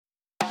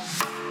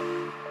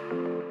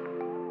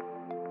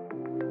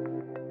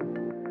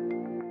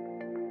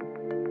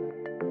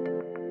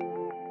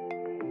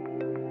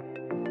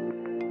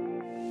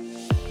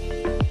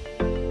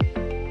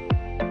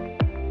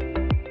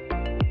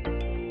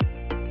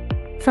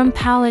From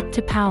pallet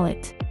to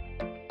pallet.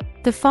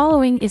 The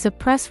following is a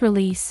press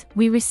release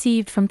we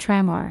received from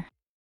Tramar.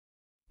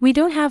 We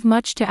don't have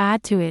much to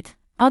add to it,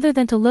 other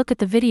than to look at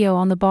the video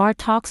on the Bar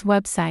Talks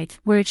website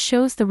where it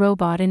shows the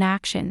robot in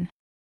action.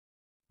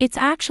 It's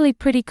actually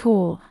pretty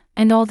cool,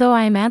 and although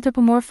I am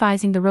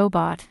anthropomorphizing the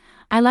robot,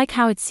 I like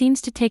how it seems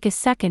to take a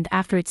second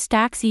after it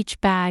stacks each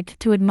bag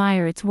to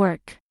admire its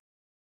work.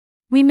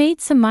 We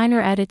made some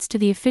minor edits to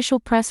the official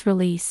press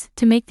release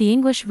to make the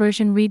English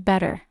version read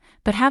better,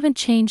 but haven't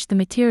changed the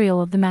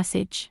material of the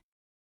message.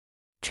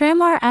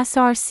 Tramar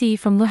SRC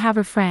from Le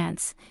Havre,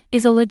 France,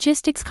 is a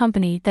logistics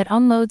company that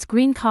unloads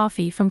green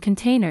coffee from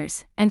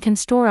containers and can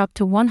store up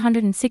to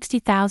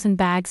 160,000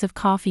 bags of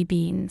coffee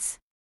beans.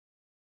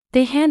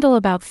 They handle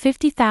about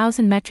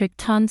 50,000 metric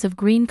tons of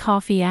green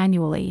coffee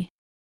annually.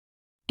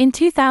 In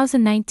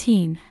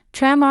 2019,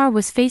 Tramar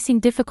was facing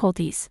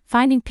difficulties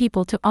finding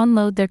people to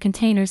unload their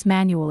containers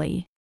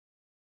manually.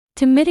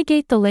 To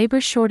mitigate the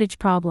labor shortage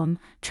problem,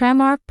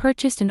 Tramar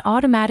purchased an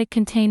automatic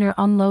container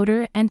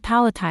unloader and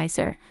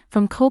palletizer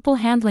from Copel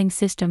Handling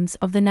Systems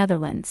of the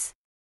Netherlands.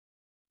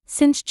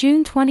 Since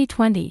June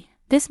 2020,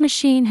 this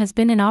machine has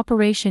been in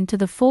operation to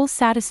the full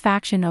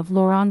satisfaction of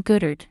Laurent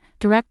Goddard,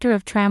 director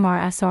of Tramar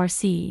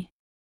SRC.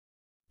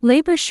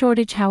 Labor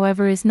shortage,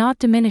 however, is not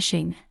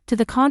diminishing, to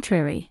the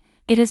contrary,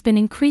 it has been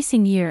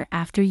increasing year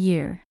after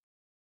year.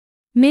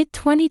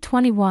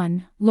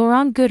 Mid-2021,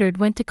 Laurent Goddard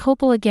went to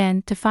Copel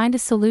again to find a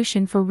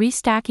solution for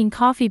restacking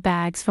coffee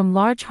bags from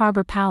large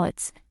harbor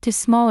pallets to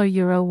smaller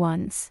Euro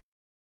ones.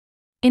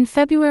 In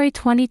February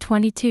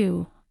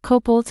 2022,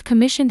 Copel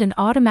commissioned an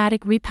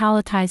automatic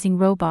repalletizing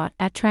robot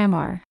at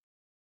Tramar.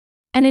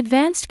 An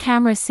advanced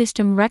camera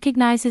system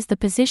recognizes the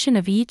position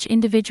of each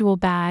individual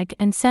bag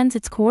and sends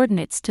its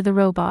coordinates to the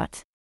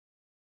robot.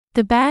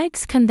 The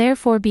bags can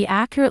therefore be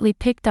accurately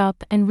picked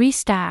up and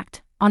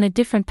restacked on a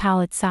different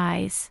pallet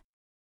size.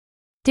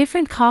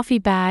 Different coffee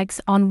bags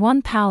on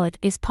one pallet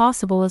is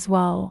possible as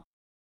well.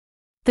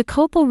 The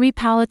Copel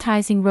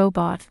repalletizing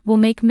robot will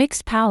make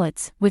mixed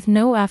pallets with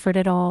no effort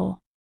at all.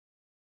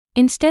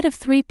 Instead of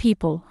 3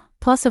 people,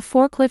 plus a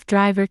forklift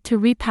driver to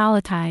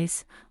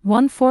repalletize,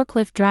 1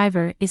 forklift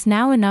driver is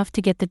now enough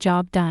to get the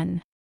job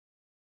done.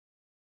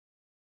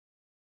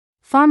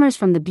 Farmers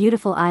from the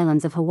beautiful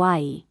islands of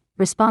Hawaii,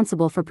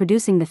 responsible for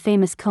producing the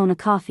famous Kona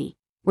coffee,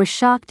 were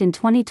shocked in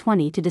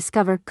 2020 to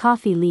discover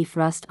coffee leaf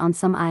rust on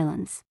some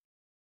islands.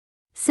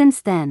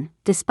 Since then,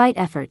 despite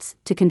efforts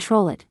to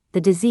control it, the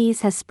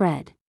disease has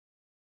spread.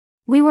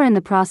 We were in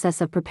the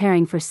process of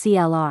preparing for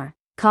CLR,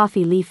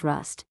 coffee leaf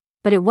rust,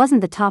 but it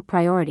wasn't the top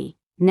priority.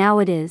 Now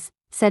it is,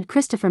 said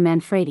Christopher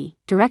Manfredi,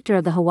 director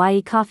of the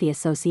Hawaii Coffee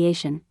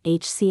Association,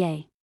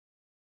 HCA.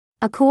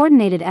 A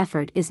coordinated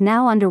effort is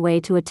now underway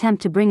to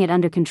attempt to bring it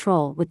under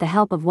control with the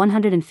help of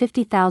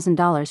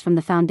 $150,000 from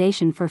the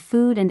Foundation for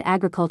Food and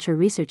Agriculture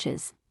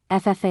Researches,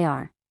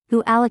 FFAR,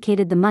 who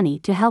allocated the money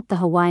to help the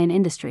Hawaiian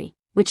industry,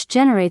 which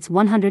generates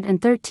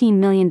 $113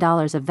 million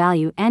of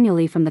value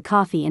annually from the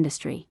coffee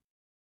industry.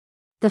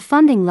 The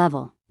funding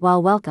level,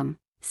 while welcome,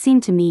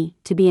 seemed to me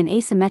to be an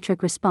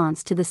asymmetric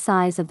response to the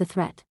size of the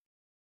threat.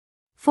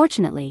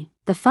 Fortunately,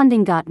 the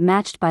funding got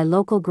matched by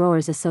local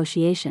growers'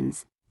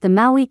 associations, the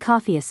Maui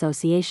Coffee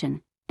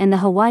Association, and the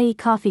Hawaii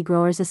Coffee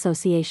Growers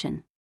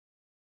Association.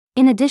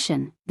 In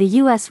addition, the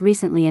U.S.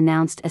 recently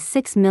announced a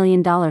 $6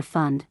 million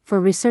fund for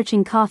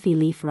researching coffee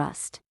leaf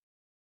rust.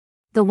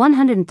 The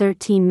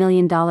 $113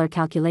 million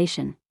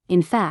calculation,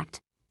 in fact,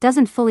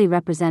 doesn't fully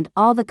represent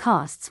all the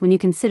costs when you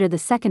consider the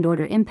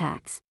second-order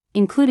impacts,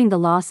 including the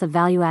loss of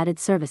value-added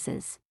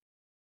services.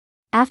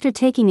 After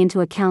taking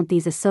into account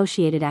these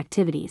associated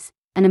activities,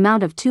 an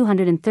amount of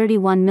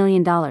 $231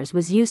 million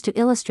was used to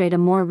illustrate a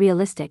more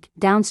realistic,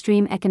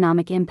 downstream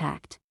economic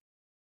impact.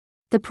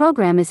 The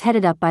program is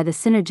headed up by the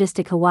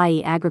Synergistic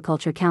Hawaii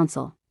Agriculture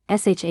Council,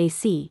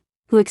 SHAC,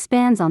 who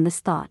expands on this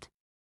thought.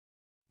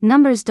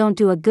 Numbers don't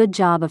do a good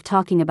job of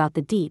talking about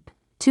the deep,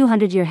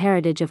 200-year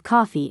heritage of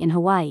coffee in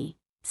Hawaii,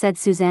 said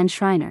Suzanne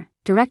Schreiner,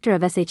 director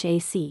of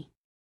SHAC.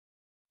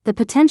 The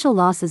potential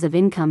losses of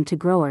income to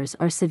growers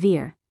are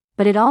severe,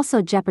 but it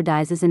also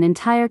jeopardizes an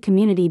entire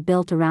community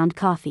built around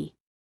coffee.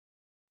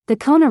 The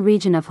Kona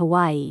region of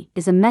Hawaii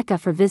is a mecca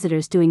for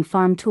visitors doing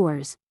farm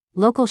tours,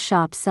 local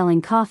shops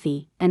selling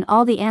coffee, and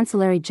all the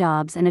ancillary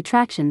jobs and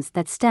attractions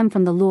that stem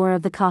from the lure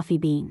of the coffee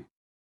bean.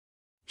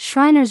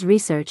 Schreiner's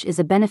research is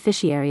a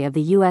beneficiary of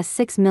the U.S.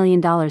 $6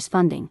 million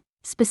funding,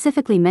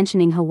 specifically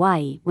mentioning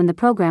Hawaii when the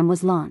program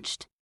was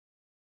launched.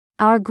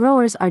 Our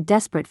growers are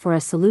desperate for a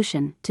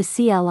solution to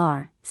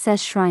CLR,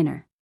 says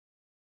Schreiner.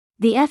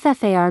 The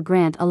FFAR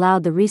grant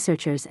allowed the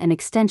researchers an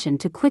extension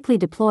to quickly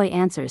deploy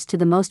answers to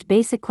the most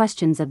basic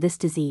questions of this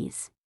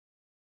disease.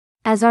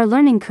 As our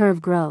learning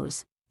curve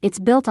grows, it's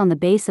built on the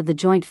base of the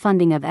joint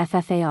funding of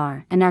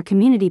FFAR and our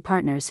community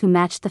partners who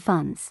matched the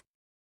funds.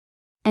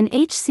 An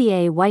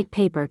HCA white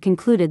paper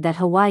concluded that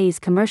Hawaii's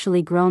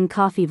commercially grown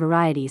coffee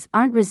varieties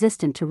aren't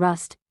resistant to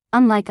rust,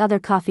 unlike other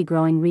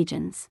coffee-growing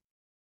regions.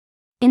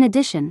 In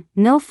addition,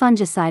 no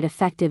fungicide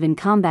effective in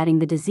combating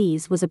the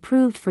disease was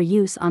approved for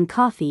use on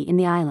coffee in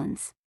the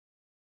islands.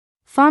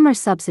 Farmer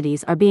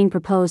subsidies are being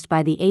proposed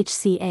by the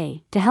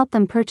HCA to help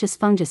them purchase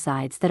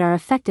fungicides that are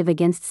effective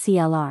against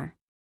CLR.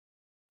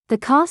 The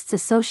costs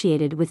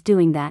associated with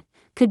doing that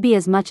could be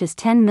as much as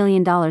 $10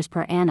 million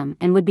per annum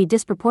and would be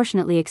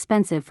disproportionately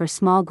expensive for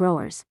small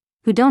growers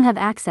who don't have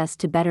access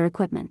to better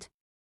equipment.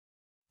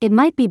 It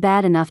might be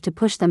bad enough to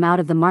push them out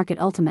of the market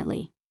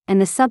ultimately, and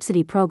the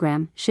subsidy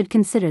program should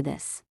consider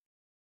this.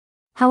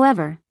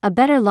 However, a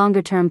better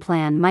longer-term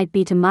plan might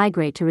be to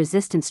migrate to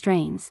resistant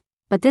strains,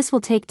 but this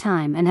will take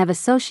time and have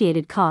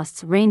associated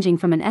costs ranging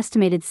from an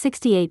estimated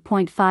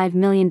 $68.5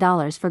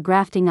 million for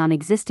grafting on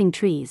existing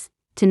trees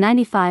to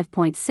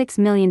 $95.6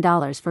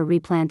 million for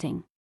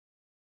replanting.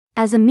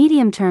 As a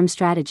medium-term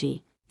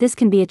strategy, this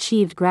can be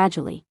achieved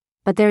gradually,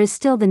 but there is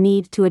still the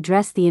need to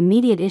address the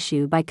immediate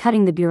issue by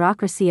cutting the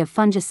bureaucracy of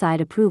fungicide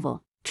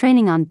approval,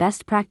 training on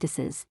best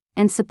practices,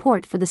 and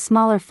support for the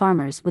smaller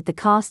farmers with the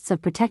costs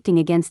of protecting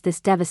against this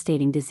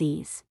devastating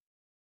disease.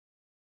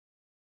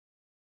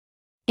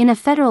 In a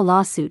federal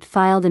lawsuit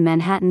filed in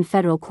Manhattan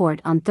Federal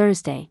Court on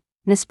Thursday,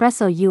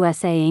 Nespresso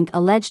USA Inc.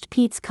 alleged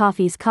Peet's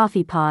Coffee's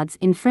coffee pods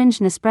infringed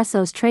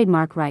Nespresso's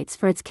trademark rights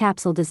for its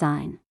capsule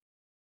design.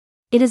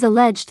 It is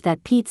alleged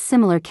that Peet's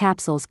similar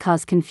capsules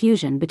cause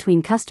confusion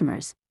between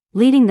customers,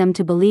 leading them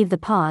to believe the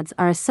pods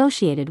are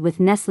associated with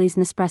Nestlé's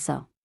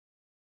Nespresso.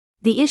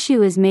 The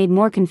issue is made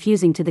more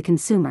confusing to the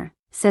consumer,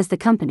 says the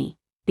company,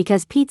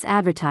 because Peet's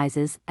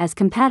advertises as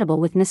compatible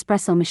with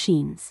Nespresso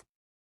machines.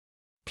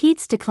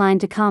 Peet's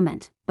declined to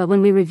comment, but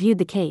when we reviewed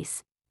the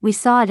case, we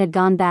saw it had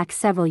gone back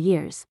several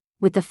years,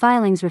 with the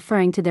filings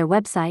referring to their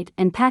website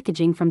and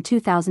packaging from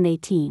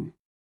 2018.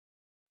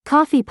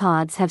 Coffee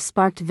pods have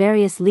sparked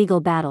various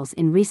legal battles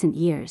in recent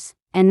years,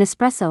 and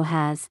Nespresso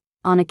has,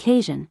 on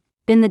occasion,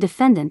 been the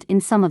defendant in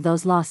some of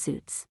those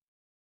lawsuits.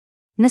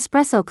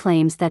 Nespresso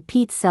claims that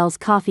Peet's sells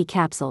coffee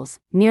capsules,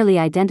 nearly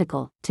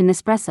identical to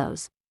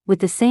Nespresso's, with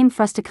the same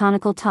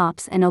frustaconical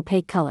tops and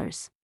opaque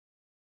colors.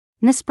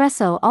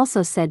 Nespresso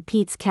also said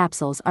Peet's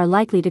capsules are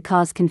likely to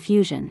cause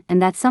confusion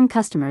and that some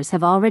customers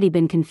have already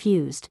been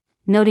confused,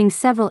 noting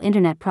several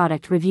internet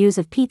product reviews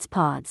of Peet's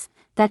pods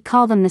that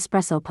call them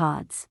Nespresso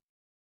pods.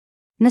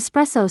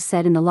 Nespresso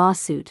said in the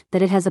lawsuit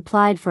that it has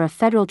applied for a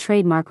federal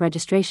trademark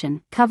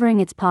registration covering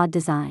its pod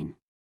design.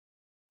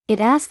 It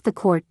asked the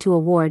court to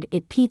award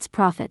it Peet's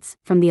profits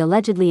from the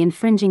allegedly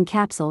infringing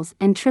capsules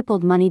and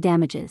tripled money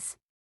damages.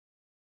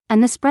 A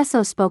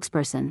Nespresso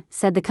spokesperson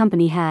said the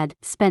company had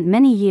spent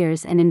many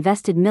years and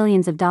invested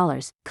millions of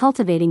dollars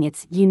cultivating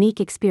its unique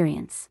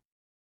experience.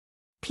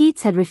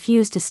 Peet's had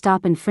refused to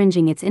stop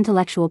infringing its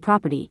intellectual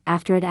property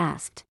after it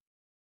asked.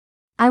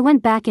 I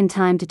went back in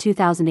time to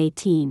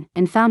 2018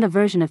 and found a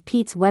version of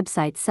Peet's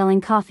website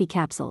selling coffee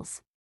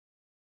capsules.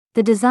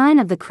 The design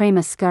of the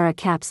Crema Scara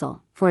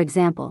capsule, for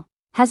example,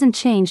 hasn't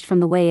changed from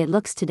the way it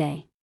looks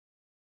today.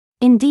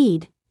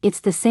 Indeed, it's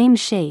the same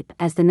shape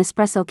as the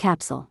Nespresso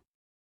capsule.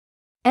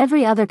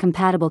 Every other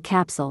compatible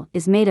capsule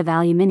is made of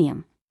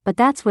aluminium, but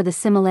that's where the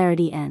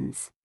similarity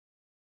ends.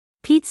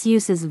 Peet's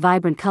uses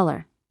vibrant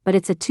color, but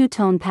it's a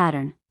two-tone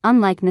pattern,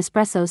 unlike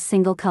Nespresso's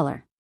single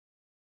color.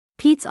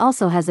 Peet's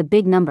also has a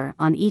big number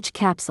on each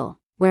capsule,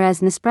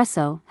 whereas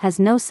Nespresso has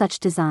no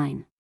such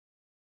design.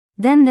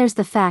 Then there's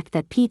the fact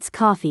that Peet's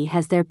Coffee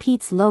has their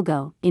Peet's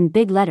logo in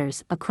big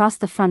letters across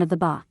the front of the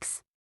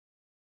box.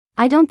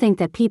 I don't think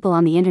that people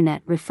on the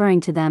internet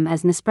referring to them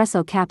as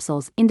Nespresso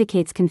capsules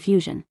indicates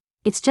confusion.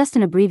 It's just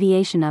an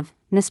abbreviation of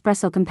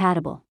Nespresso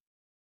compatible.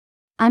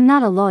 I'm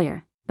not a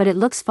lawyer, but it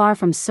looks far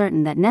from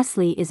certain that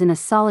Nestlé is in a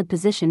solid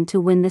position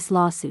to win this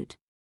lawsuit.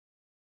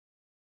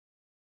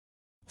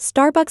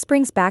 Starbucks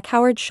brings back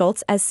Howard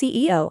Schultz as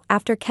CEO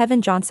after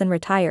Kevin Johnson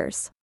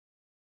retires.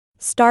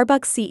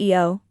 Starbucks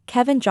CEO,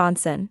 Kevin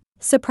Johnson,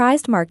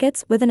 surprised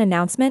markets with an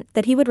announcement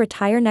that he would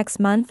retire next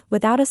month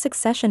without a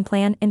succession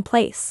plan in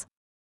place.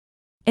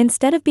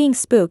 Instead of being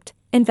spooked,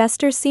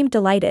 investors seemed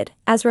delighted,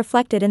 as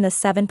reflected in the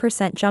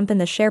 7% jump in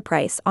the share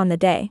price on the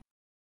day.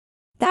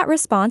 That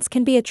response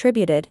can be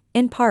attributed,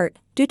 in part,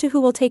 due to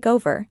who will take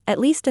over, at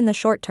least in the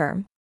short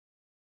term.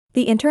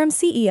 The interim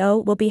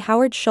CEO will be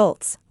Howard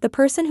Schultz, the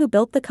person who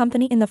built the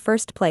company in the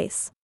first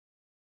place.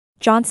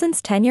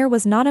 Johnson's tenure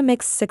was not a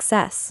mixed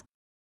success.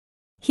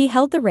 He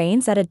held the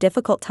reins at a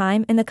difficult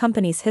time in the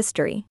company's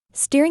history,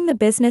 steering the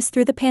business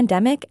through the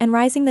pandemic and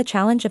rising the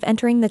challenge of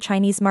entering the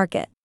Chinese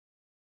market.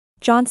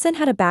 Johnson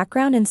had a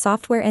background in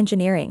software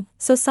engineering,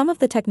 so some of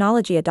the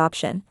technology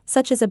adoption,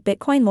 such as a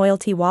Bitcoin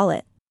loyalty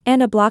wallet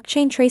and a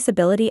blockchain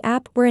traceability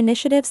app, were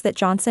initiatives that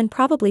Johnson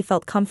probably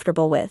felt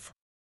comfortable with.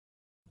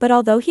 But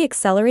although he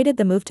accelerated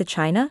the move to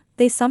China,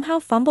 they somehow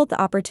fumbled the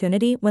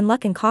opportunity when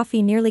Luckin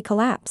Coffee nearly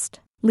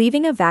collapsed,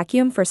 leaving a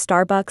vacuum for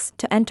Starbucks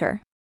to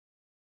enter.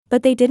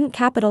 But they didn't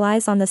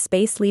capitalize on the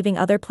space, leaving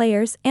other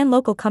players and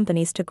local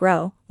companies to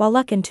grow, while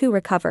Luckin too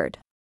recovered.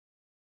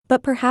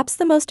 But perhaps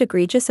the most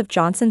egregious of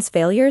Johnson's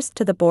failures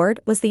to the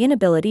board was the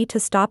inability to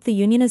stop the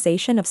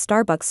unionization of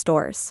Starbucks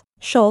stores.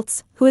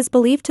 Schultz, who is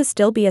believed to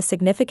still be a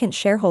significant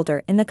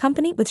shareholder in the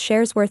company with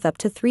shares worth up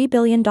to $3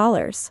 billion,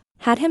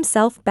 had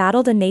himself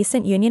battled a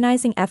nascent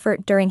unionizing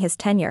effort during his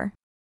tenure.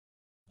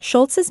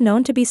 Schultz is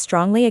known to be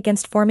strongly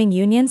against forming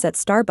unions at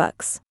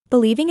Starbucks,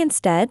 believing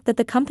instead that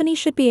the company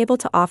should be able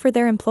to offer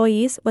their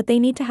employees what they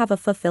need to have a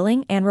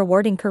fulfilling and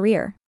rewarding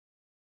career.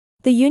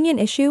 The union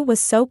issue was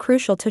so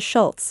crucial to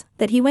Schultz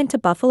that he went to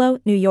Buffalo,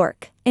 New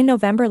York, in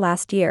November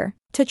last year,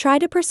 to try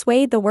to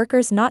persuade the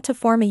workers not to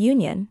form a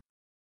union.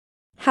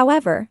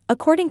 However,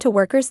 according to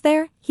workers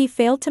there, he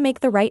failed to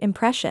make the right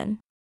impression.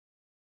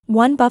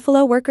 One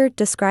Buffalo worker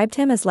described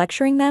him as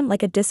lecturing them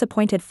like a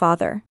disappointed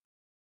father.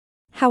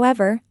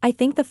 However, I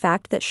think the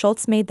fact that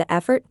Schultz made the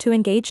effort to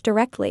engage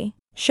directly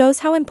shows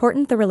how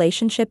important the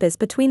relationship is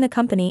between the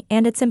company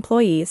and its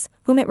employees,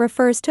 whom it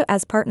refers to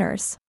as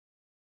partners.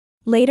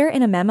 Later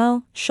in a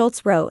memo,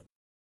 Schultz wrote,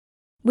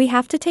 "We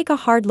have to take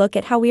a hard look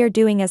at how we are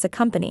doing as a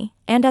company,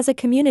 and as a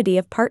community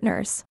of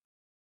partners.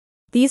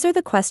 These are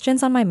the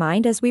questions on my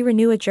mind as we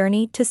renew a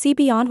journey to see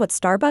beyond what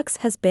Starbucks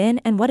has been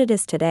and what it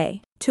is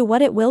today, to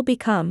what it will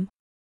become."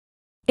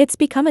 It's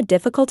become a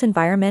difficult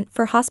environment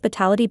for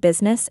hospitality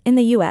business in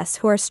the US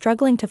who are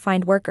struggling to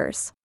find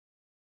workers.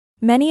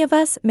 Many of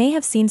us may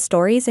have seen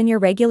stories in your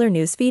regular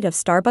newsfeed of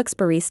Starbucks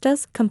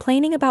baristas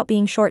complaining about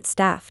being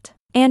short-staffed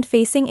and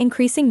facing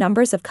increasing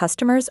numbers of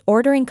customers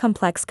ordering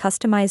complex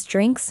customized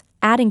drinks,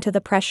 adding to the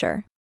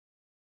pressure.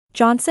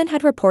 Johnson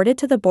had reported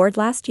to the board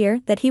last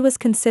year that he was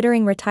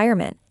considering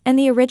retirement, and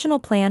the original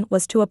plan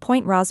was to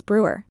appoint Roz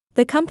Brewer,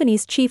 the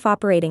company's chief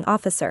operating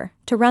officer,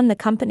 to run the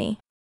company.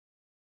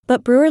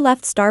 But Brewer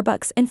left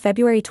Starbucks in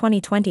February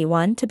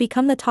 2021 to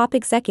become the top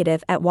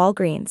executive at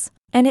Walgreens,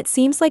 and it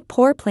seems like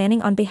poor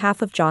planning on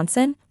behalf of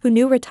Johnson, who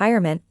knew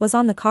retirement was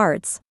on the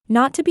cards,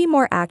 not to be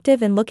more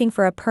active in looking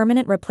for a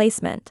permanent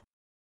replacement.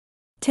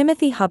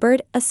 Timothy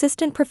Hubbard,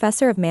 assistant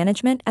professor of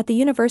management at the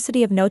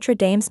University of Notre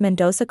Dame's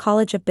Mendoza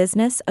College of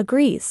Business,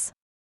 agrees.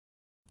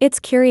 It's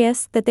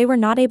curious that they were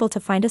not able to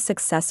find a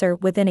successor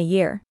within a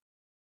year.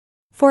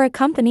 For a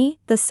company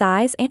the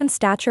size and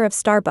stature of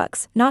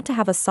Starbucks not to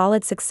have a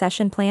solid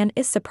succession plan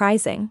is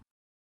surprising.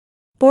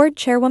 Board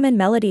chairwoman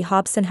Melody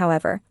Hobson,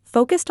 however,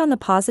 focused on the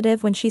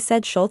positive when she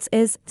said Schultz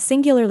is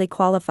singularly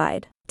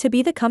qualified to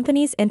be the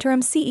company's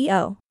interim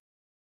CEO.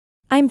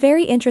 "I'm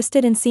very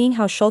interested in seeing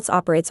how Schultz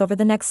operates over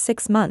the next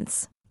 6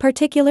 months,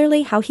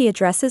 particularly how he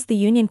addresses the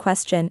union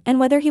question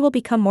and whether he will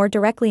become more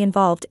directly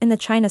involved in the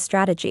China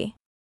strategy."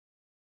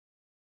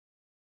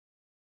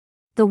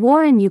 The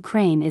war in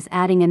Ukraine is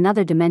adding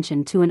another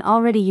dimension to an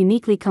already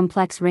uniquely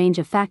complex range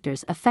of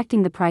factors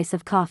affecting the price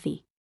of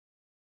coffee.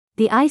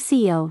 The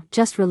ICO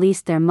just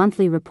released their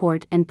monthly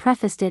report and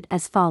prefaced it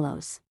as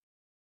follows.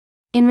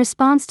 In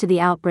response to the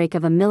outbreak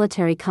of a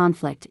military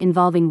conflict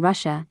involving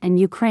Russia and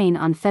Ukraine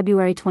on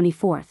February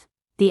 24,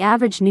 the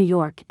average New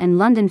York and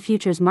London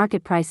futures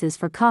market prices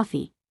for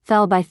coffee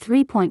fell by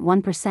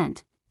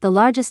 3.1%, the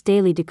largest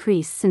daily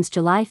decrease since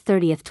July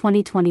 30,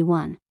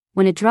 2021,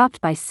 when it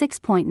dropped by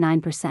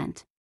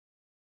 6.9%.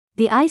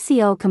 The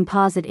ICO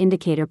Composite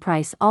Indicator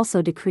price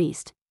also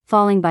decreased,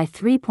 falling by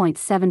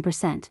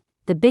 3.7%,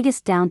 the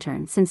biggest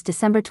downturn since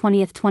December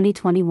 20,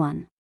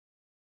 2021.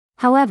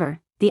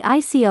 However, the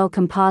ICO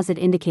Composite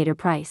Indicator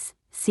price,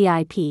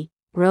 CIP,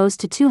 rose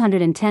to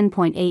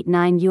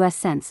 210.89 US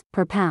cents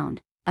per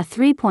pound, a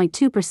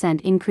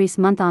 3.2% increase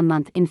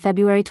month-on-month in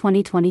February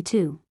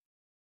 2022.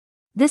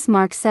 This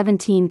marks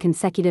 17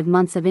 consecutive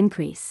months of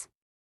increase.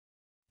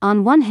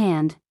 On one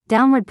hand,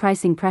 downward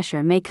pricing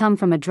pressure may come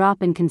from a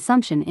drop in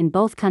consumption in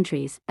both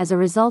countries as a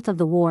result of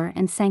the war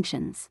and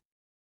sanctions.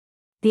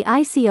 The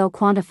ICO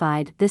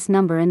quantified this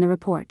number in the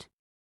report.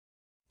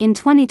 In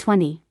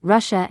 2020,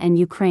 Russia and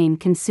Ukraine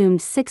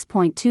consumed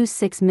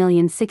 6.26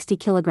 million 60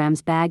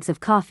 kilograms bags of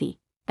coffee,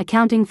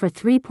 accounting for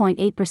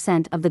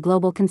 3.8% of the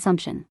global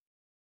consumption.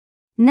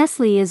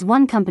 Nestlé is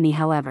one company,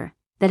 however,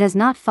 that has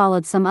not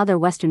followed some other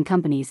Western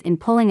companies in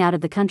pulling out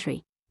of the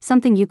country,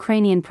 something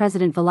Ukrainian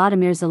President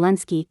Volodymyr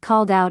Zelensky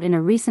called out in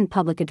a recent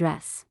public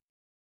address.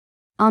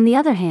 On the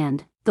other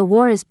hand, the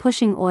war is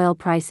pushing oil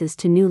prices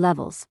to new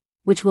levels,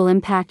 which will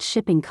impact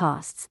shipping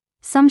costs.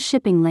 Some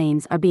shipping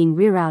lanes are being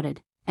rerouted,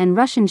 and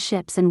Russian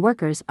ships and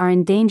workers are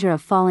in danger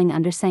of falling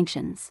under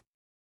sanctions.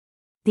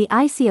 The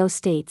ICO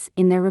states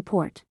in their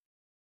report,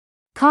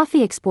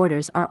 coffee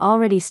exporters are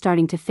already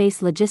starting to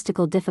face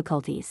logistical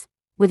difficulties,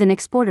 with an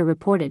exporter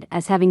reported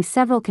as having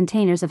several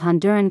containers of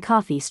Honduran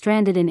coffee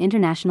stranded in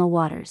international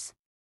waters.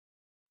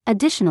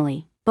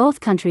 Additionally, both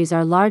countries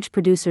are large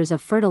producers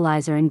of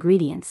fertilizer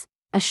ingredients,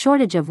 a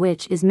shortage of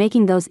which is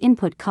making those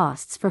input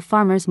costs for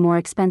farmers more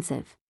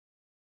expensive.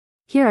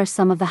 Here are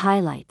some of the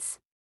highlights.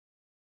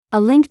 A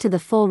link to the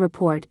full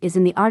report is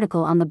in the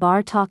article on the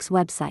Bar Talks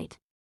website.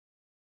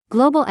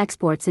 Global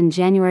exports in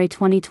January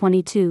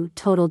 2022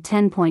 totaled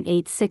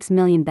 10.86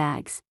 million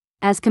bags,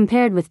 as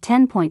compared with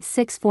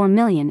 10.64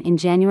 million in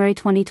January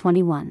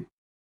 2021.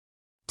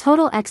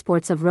 Total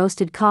exports of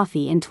roasted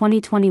coffee in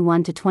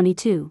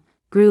 2021-22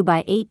 grew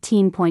by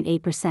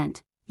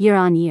 18.8%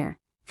 year-on-year,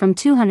 from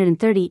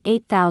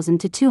 238,000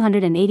 to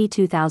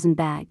 282,000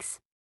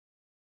 bags.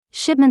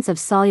 Shipments of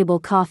soluble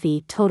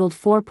coffee totaled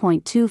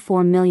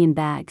 4.24 million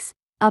bags,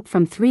 up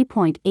from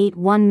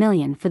 3.81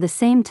 million for the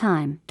same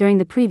time during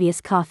the previous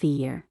coffee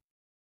year.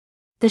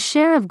 The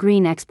share of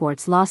green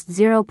exports lost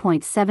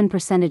 0.7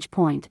 percentage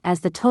point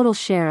as the total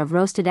share of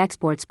roasted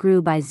exports grew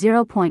by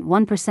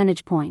 0.1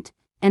 percentage point,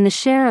 and the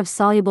share of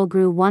soluble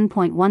grew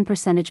 1.1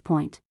 percentage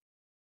point.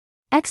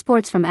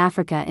 Exports from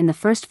Africa in the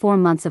first 4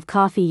 months of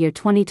coffee year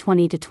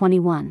 2020 to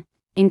 21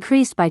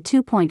 increased by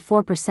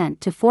 2.4%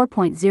 to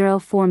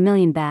 4.04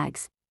 million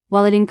bags,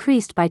 while it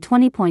increased by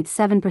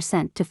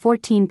 20.7% to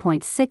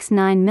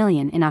 14.69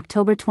 million in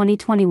October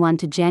 2021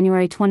 to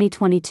January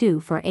 2022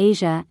 for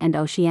Asia and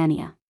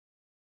Oceania.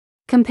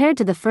 Compared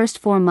to the first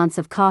 4 months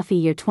of coffee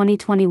year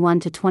 2021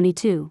 to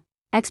 22,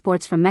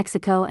 exports from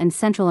Mexico and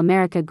Central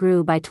America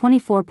grew by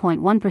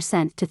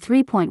 24.1% to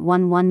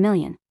 3.11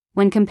 million,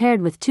 when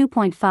compared with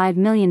 2.5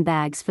 million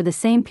bags for the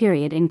same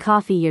period in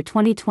coffee year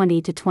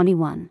 2020 to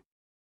 21.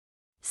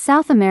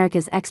 South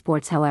America's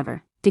exports,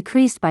 however,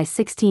 decreased by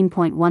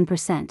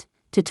 16.1%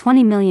 to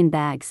 20 million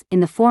bags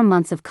in the 4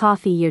 months of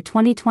coffee year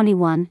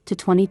 2021 to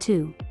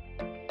 22.